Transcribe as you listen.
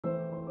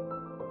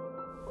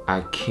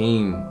I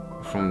came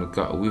from the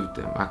gutter with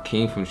them. I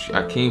came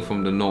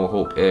from the no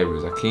hope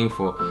areas. I came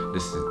for the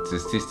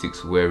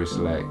statistics where it's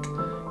like,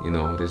 you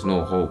know, there's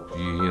no hope.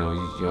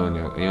 You're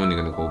only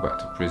gonna go back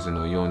to prison,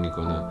 or you're only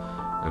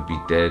gonna be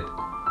dead.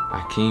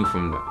 I came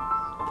from that.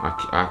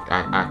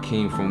 I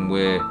came from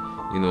where,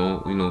 you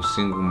know,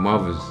 single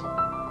mothers.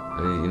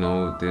 You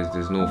know,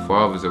 there's no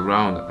fathers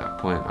around at that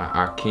point.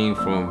 I came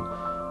from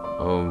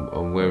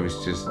where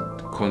it's just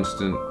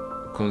constant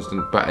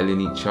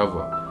battling each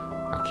other.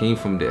 I came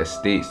from the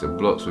estates, the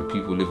blocks where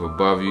people live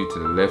above you, to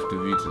the left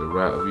of you, to the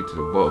right of you, to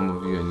the bottom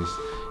of you, and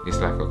it's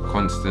like a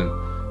constant.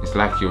 It's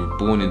like you're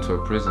born into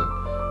a prison.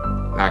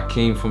 I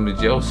came from the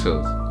jail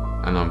cells,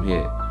 and I'm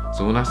here.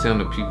 So when I say I'm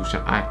the people's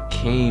champ, I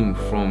came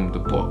from the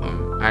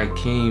bottom. I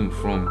came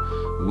from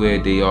where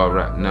they are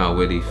right now,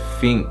 where they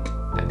think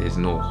that there's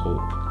no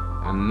hope.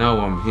 And now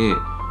I'm here,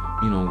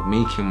 you know,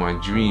 making my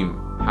dream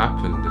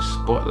happen. The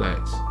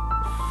spotlight's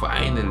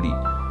finally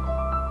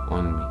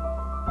on me.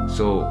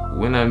 So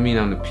when I mean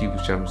I'm the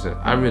people's champion,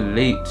 I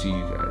relate to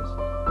you guys.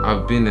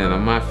 I've been there,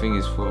 and my thing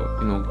is for,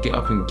 you know, get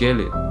up and get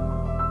it.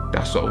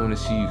 That's what I want to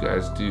see you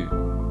guys do.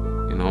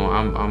 You know,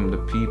 I'm the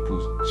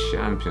people's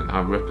champion.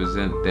 I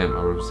represent them.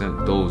 I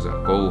represent those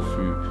that go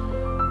through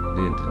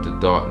the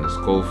darkness,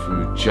 go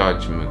through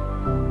judgment,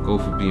 go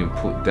through being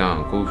put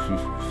down, go through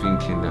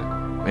thinking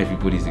that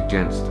everybody's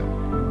against them.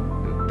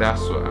 And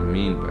that's what I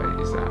mean by it,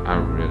 is that I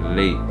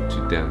relate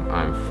to them.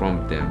 I'm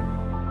from them.